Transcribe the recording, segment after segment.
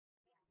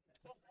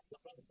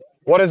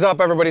What is up,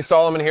 everybody?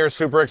 Solomon here.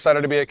 Super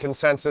excited to be at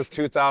Consensus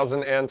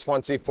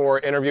 2024,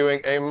 interviewing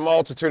a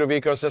multitude of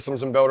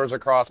ecosystems and builders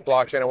across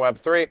blockchain and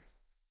Web3.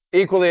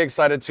 Equally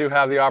excited to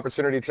have the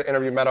opportunity to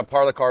interview Medha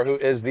Parlikar, who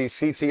is the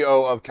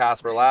CTO of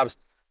CasperLabs.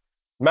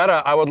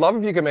 Medha, I would love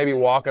if you could maybe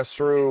walk us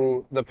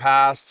through the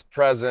past,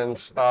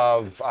 present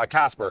of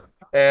Casper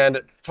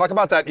and talk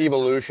about that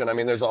evolution. I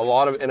mean, there's a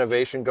lot of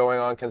innovation going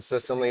on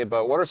consistently,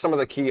 but what are some of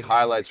the key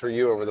highlights for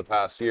you over the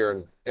past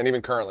year and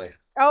even currently?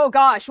 Oh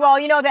gosh, well,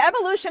 the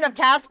evolution of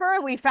Casper,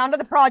 we founded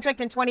the project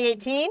in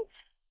 2018.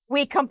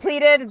 We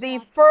completed the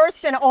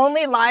first and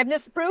only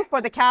liveness proof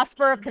for the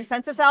Casper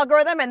consensus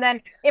algorithm and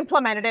then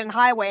implemented it in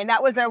Highway. And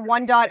that was a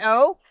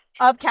 1.0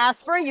 of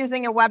Casper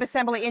using a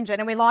WebAssembly engine.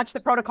 And we launched the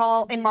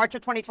protocol in March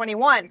of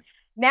 2021.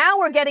 Now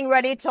we're getting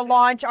ready to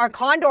launch our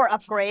Condor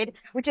upgrade,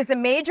 which is a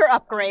major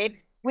upgrade.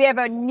 We have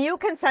a new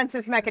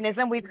consensus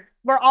mechanism.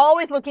 We're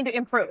always looking to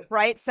improve,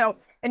 right? So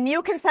a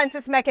new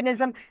consensus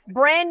mechanism,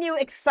 brand new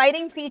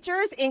exciting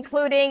features,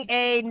 including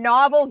a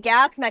novel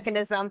gas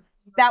mechanism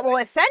that will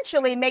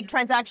essentially make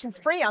transactions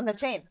free on the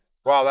chain.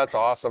 Wow, that's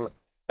awesome.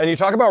 And you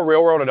talk about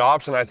real world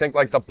adoption. I think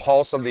like the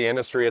pulse of the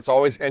industry, it's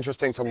always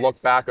interesting to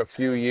look back a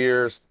few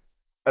years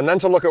and then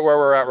to look at where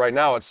we're at right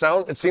now. It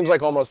seems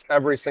like almost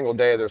every single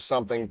day there's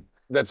something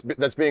that's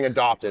being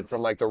adopted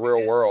from like the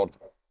real world.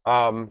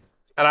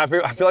 And I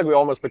feel like we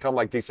almost become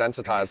like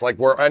desensitized. Like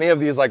were any of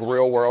these like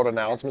real world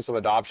announcements of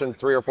adoption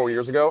 3 or 4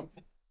 years ago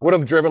would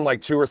have driven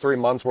like 2 or 3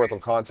 months worth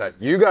of content.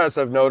 You guys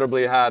have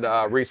notably had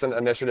a recent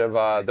initiative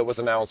that was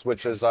announced,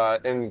 which is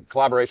in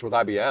collaboration with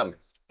IBM.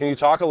 Can you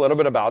talk a little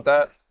bit about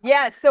that?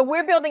 Yes, so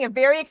we're building a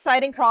very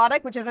exciting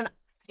product, which is an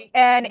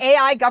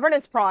AI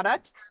governance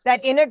product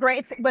that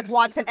integrates with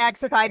Watson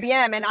X with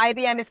IBM. And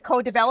IBM is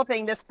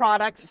co-developing this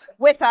product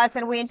with us,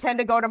 and we intend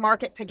to go to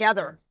market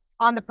together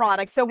on the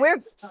product. So we're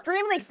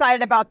extremely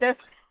excited about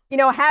this.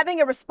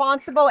 Having a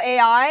responsible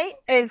AI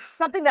is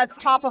something that's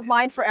top of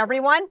mind for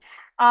everyone.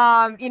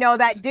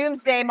 That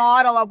doomsday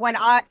model of when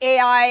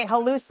AI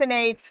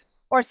hallucinates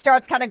or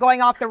starts kind of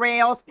going off the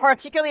rails,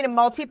 particularly in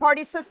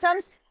multi-party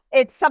systems,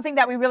 it's something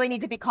that we really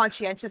need to be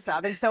conscientious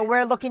of. And so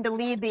we're looking to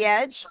lead the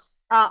edge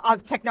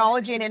of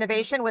technology and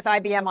innovation with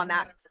IBM on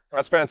that.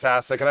 That's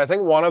fantastic. And I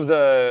think one of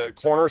the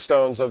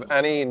cornerstones of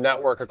any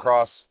network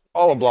across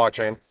all of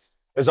blockchain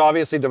is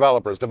obviously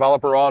developers,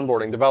 developer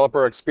onboarding,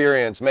 developer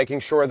experience, making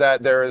sure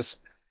that there's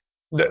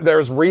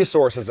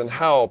resources and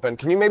help. And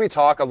can you maybe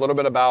talk a little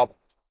bit about,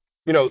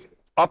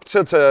 up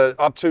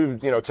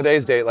to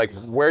today's date, like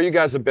where you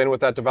guys have been with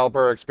that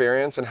developer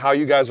experience and how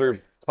you guys are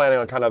planning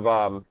on kind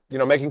of,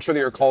 making sure that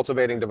you're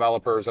cultivating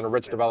developers and a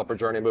rich developer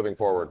journey moving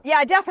forward?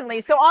 Yeah,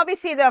 definitely. So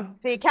obviously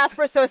the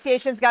Casper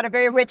Association's got a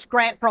very rich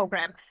grant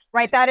program,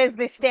 right? That is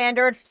the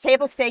standard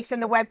table stakes in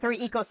the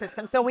Web3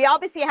 ecosystem. So we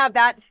obviously have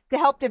that to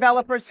help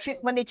developers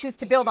when they choose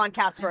to build on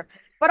Casper.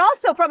 But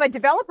also from a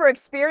developer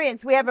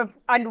experience, we have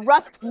a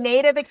Rust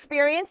native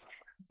experience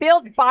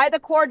built by the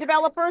core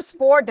developers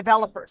for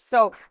developers.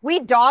 So we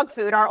dog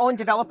food our own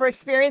developer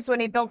experience when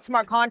we build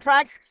smart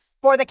contracts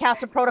for the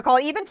Casper protocol,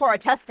 even for our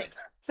testing.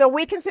 So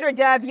we consider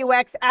Dev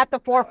UX at the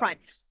forefront.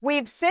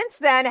 We've since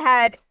then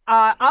had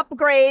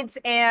upgrades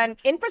and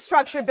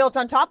infrastructure built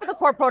on top of the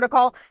core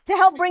protocol to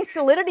help bring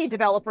Solidity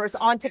developers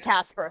onto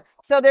Casper.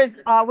 So there's,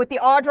 with the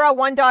Audra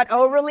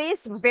 1.0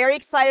 release, very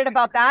excited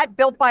about that,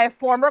 built by a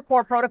former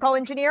core protocol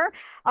engineer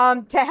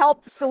to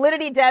help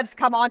Solidity devs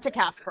come onto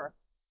Casper.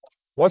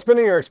 What's been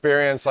your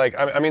experience like?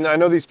 I mean, I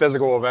know these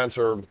physical events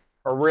are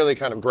really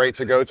kind of great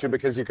to go to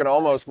because you can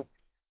almost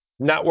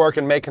network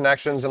and make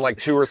connections in like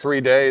 2 or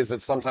 3 days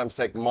that sometimes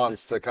take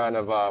months to kind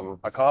of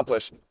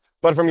accomplish.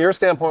 But from your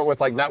standpoint with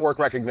like network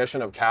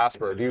recognition of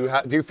Casper, do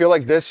you feel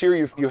like this year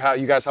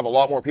you guys have a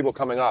lot more people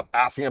coming up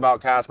asking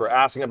about Casper,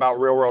 asking about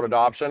real world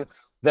adoption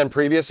than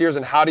previous years?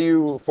 And how do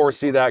you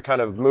foresee that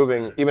kind of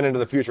moving even into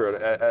the future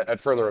at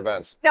further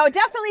events? No,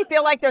 definitely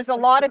feel like there's a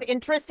lot of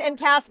interest in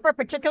Casper,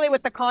 particularly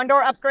with the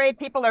Condor upgrade.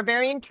 People are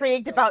very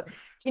intrigued about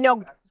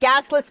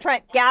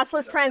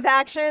gasless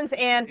transactions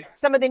and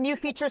some of the new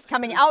features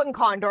coming out in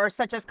Condor,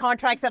 such as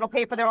contracts that'll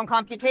pay for their own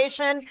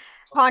computation,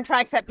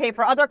 contracts that pay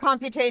for other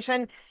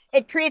computation.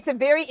 It creates a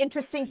very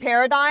interesting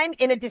paradigm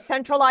in a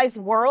decentralized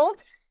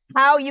world,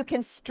 how you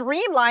can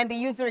streamline the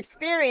user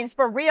experience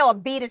for real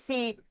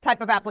B2C type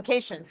of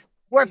applications,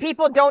 where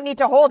people don't need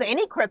to hold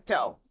any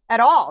crypto at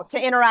all to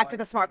interact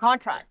with a smart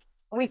contract.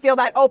 We feel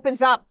that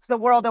opens up the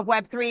world of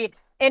Web3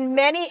 in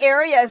many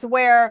areas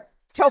where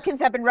tokens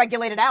have been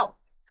regulated out.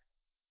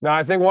 Now,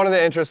 I think one of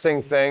the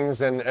interesting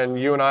things, and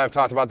you and I have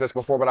talked about this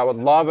before, but I would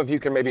love if you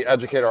can maybe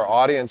educate our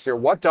audience here.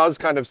 What does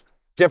kind of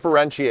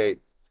differentiate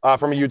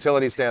from a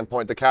utility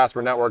standpoint the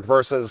Casper network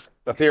versus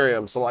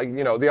Ethereum? So like,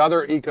 the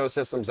other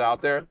ecosystems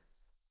out there,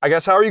 I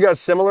guess, how are you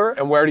guys similar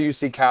and where do you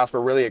see Casper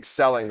really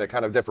excelling that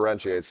kind of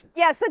differentiates?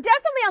 Yeah, so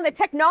definitely on the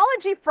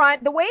technology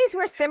front, the ways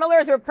we're similar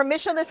is we're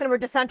permissionless and we're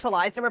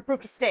decentralized and we're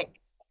proof of stake.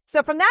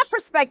 So from that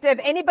perspective,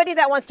 anybody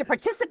that wants to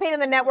participate in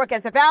the network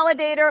as a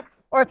validator,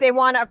 or if they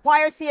want to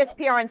acquire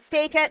CSP or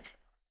unstake it,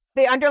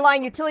 the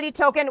underlying utility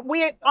token,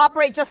 we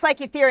operate just like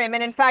Ethereum.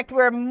 And in fact,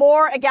 we're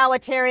more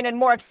egalitarian and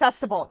more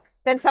accessible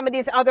than some of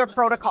these other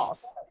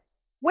protocols.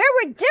 Where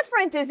we're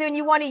different is when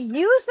you want to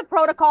use the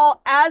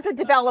protocol as a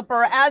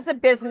developer, as a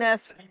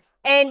business,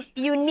 and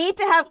you need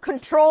to have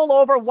control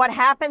over what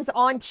happens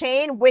on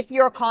chain with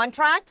your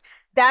contract.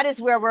 That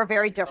is where we're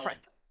very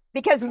different.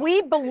 Because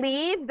we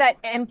believe that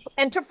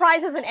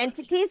enterprises and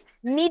entities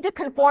need to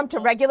conform to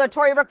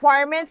regulatory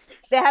requirements.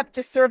 They have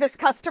to service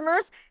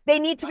customers. They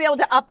need to be able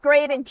to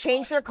upgrade and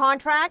change their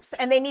contracts,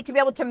 and they need to be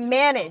able to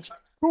manage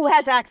who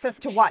has access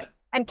to what.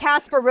 And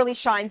Casper really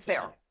shines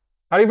there.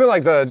 How do you feel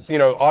like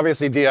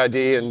obviously DID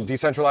and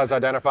decentralized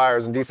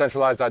identifiers and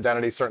decentralized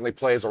identity certainly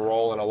plays a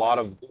role in a lot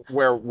of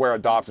where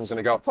adoption is going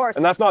to go. Of course.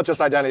 And that's not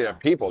just identity of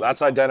people,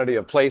 that's identity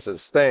of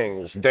places,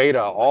 things,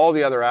 data, all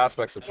the other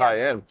aspects that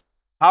tie in.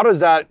 How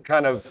does that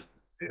kind of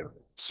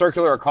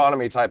circular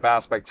economy type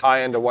aspect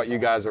tie into what you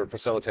guys are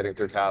facilitating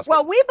through Casper?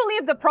 Well, we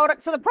believe the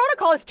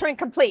protocol is Turing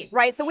complete,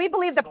 right? So we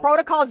believe the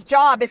protocol's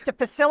job is to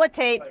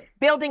facilitate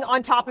building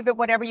on top of it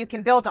whatever you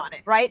can build on it,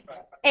 right?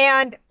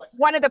 And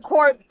one of the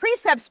core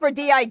precepts for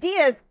DID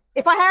is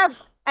if I have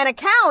an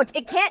account,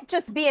 it can't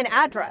just be an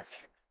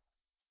address.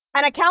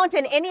 An account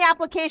in any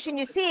application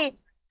you see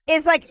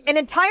is like an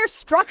entire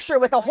structure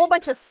with a whole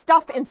bunch of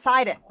stuff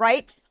inside it,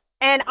 right?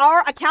 And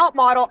our account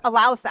model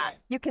allows that.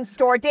 You can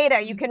store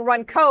data, you can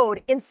run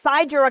code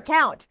inside your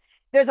account.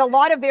 There's a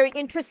lot of very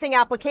interesting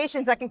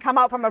applications that can come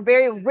out from a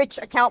very rich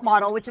account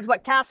model, which is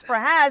what Casper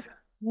has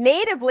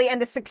natively,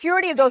 and the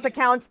security of those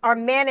accounts are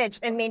managed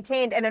and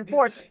maintained and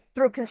enforced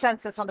through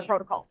consensus on the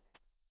protocol.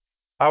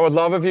 I would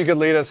love if you could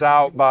lead us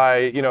out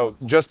by,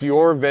 just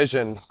your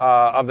vision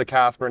of the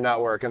Casper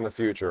network in the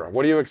future.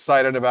 What are you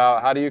excited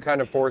about? How do you kind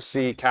of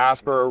foresee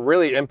Casper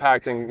really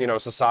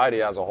impacting,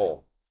 society as a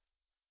whole?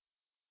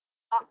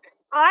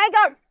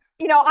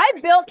 I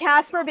built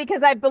Casper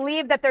because I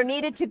believed that there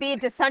needed to be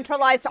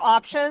decentralized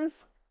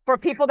options for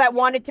people that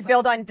wanted to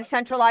build on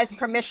decentralized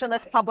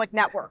permissionless public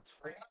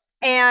networks.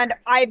 And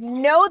I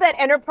know that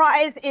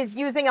enterprise is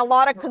using a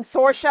lot of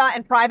consortia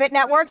and private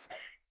networks.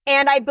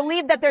 And I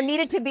believe that there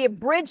needed to be a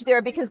bridge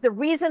there because the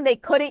reason they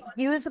couldn't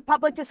use a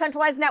public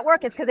decentralized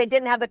network is because they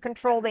didn't have the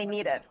control they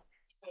needed.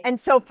 And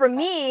so for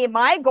me,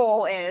 my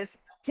goal is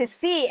to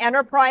see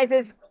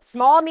enterprises,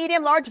 small,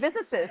 medium, large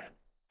businesses,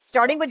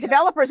 starting with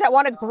developers that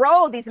want to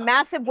grow these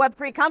massive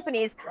Web3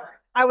 companies.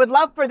 I would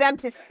love for them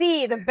to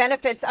see the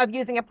benefits of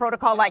using a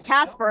protocol like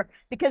Casper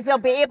because they'll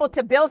be able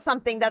to build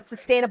something that's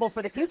sustainable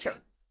for the future.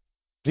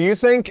 Do you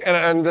think,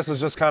 and this is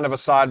just kind of a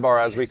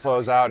sidebar as we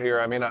close out here,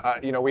 I mean,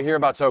 we hear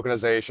about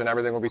tokenization,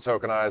 everything will be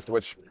tokenized,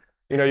 which,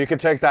 you could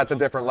take that to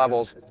different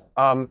levels.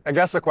 I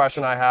guess the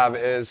question I have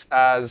is,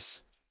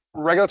 as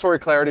regulatory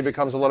clarity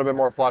becomes a little bit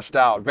more flushed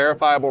out,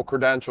 verifiable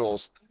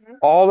credentials,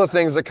 all the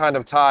things that kind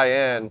of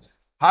tie in,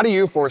 how do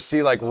you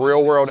foresee like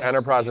real world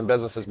enterprise and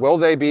businesses? Will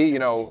they be,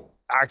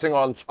 acting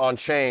on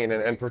chain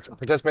and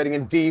participating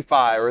in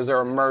DeFi, or is there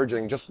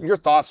emerging? Just your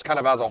thoughts kind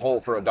of as a whole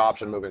for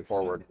adoption moving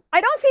forward. I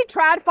don't see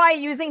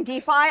TradFi using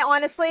DeFi,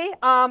 honestly.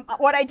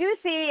 What I do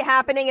see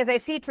happening is I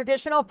see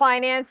traditional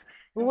finance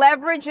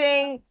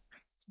leveraging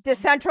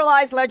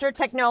decentralized ledger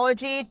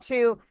technology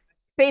to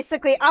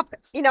basically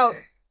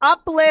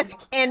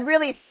uplift and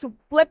really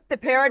flip the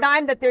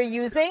paradigm that they're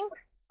using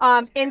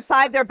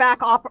inside their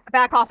back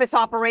office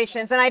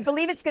operations. And I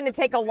believe it's going to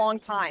take a long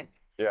time.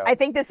 Yeah. I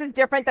think this is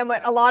different than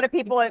what a lot of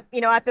people,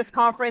 at this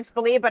conference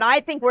believe, but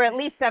I think we're at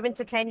least 7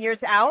 to 10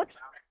 years out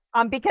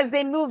because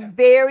they move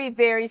very,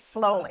 very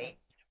slowly.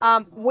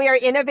 We are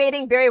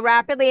innovating very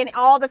rapidly, and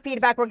all the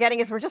feedback we're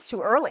getting is we're just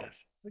too early.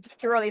 We're just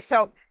too early.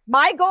 So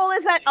my goal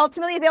is that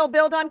ultimately they'll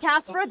build on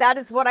Casper. That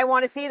is what I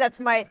want to see. That's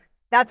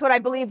what I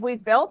believe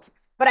we've built,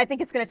 but I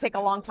think it's going to take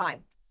a long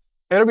time.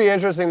 It'll be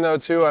interesting though,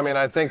 too. I mean,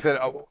 I think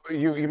that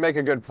you make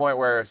a good point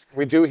where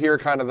we do hear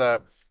kind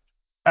of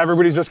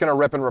everybody's just going to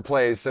rip and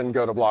replace and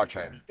go to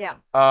blockchain. Yeah.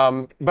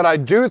 But I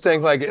do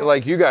think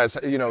like you guys,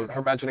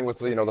 are mentioning with,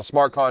 the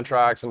smart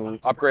contracts and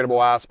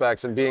upgradable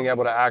aspects and being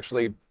able to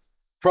actually,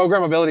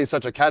 programmability is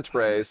such a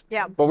catchphrase,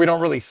 but we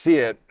don't really see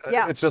it.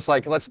 Yeah. It's just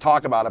like, let's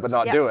talk about it, but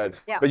not do it.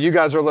 Yeah. But you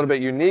guys are a little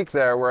bit unique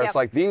there where it's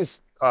like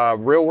these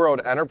real world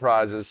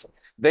enterprises,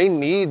 they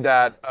need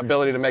that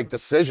ability to make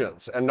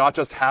decisions and not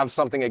just have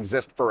something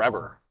exist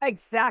forever.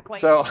 Exactly.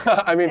 So,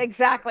 I mean.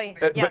 Exactly,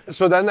 yes.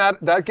 So then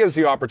that gives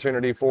the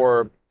opportunity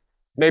for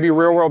maybe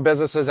real world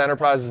businesses,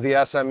 enterprises, the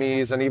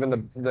SMEs, and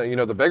even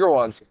the bigger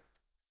ones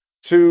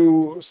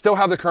to still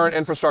have the current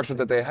infrastructure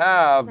that they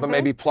have, but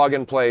maybe plug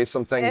and play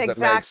some things that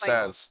make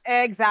sense.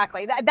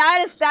 Exactly.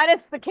 That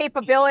is the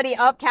capability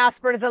of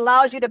Casper. It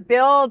allows you to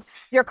build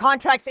your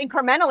contracts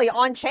incrementally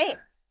on chain.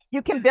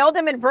 You can build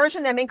them and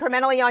version them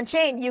incrementally on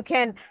chain. You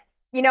can,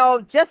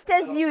 just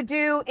as you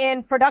do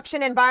in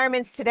production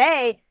environments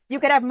today, you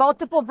could have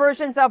multiple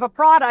versions of a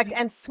product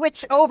and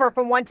switch over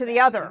from one to the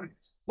other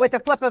with a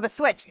flip of a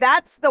switch.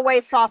 That's the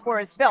way software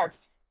is built.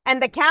 And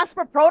the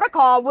Casper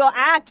protocol will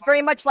act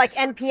very much like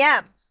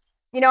NPM.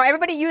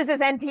 Everybody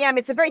uses NPM.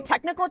 It's a very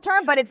technical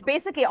term, but it's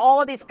basically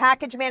all of these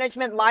package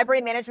management,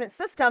 library management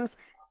systems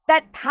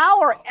that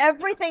power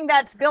everything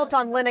that's built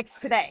on Linux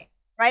today,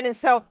 right? And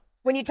so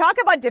when you talk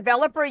about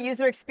developer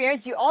user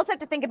experience, you also have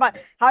to think about,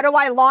 how do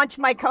I launch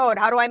my code?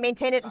 How do I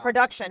maintain it in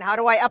production? How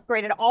do I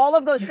upgrade it? All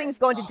of those things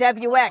go into dev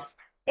UX.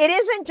 It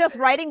isn't just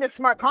writing the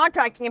smart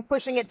contracting and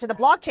pushing it to the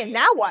blockchain.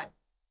 Now what?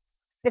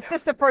 It's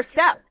just the first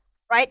step,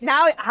 right?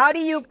 Now, how do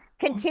you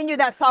continue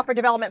that software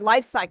development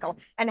lifecycle?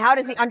 And how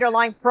does the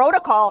underlying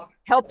protocol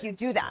help you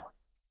do that?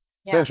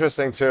 It's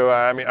interesting too.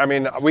 I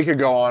mean, we could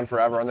go on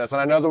forever on this, and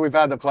I know that we've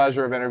had the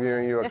pleasure of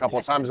interviewing you a couple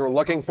of times. We're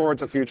looking forward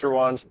to future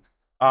ones.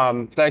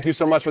 Thank you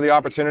so much for the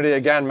opportunity.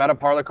 Again, Medha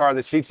Parlikar,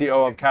 the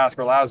CTO of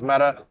CasperLabs.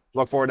 Medha,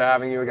 look forward to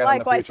having you again in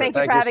the future. Likewise, thank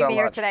you for having me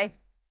here today.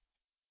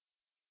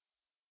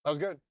 That was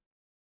good.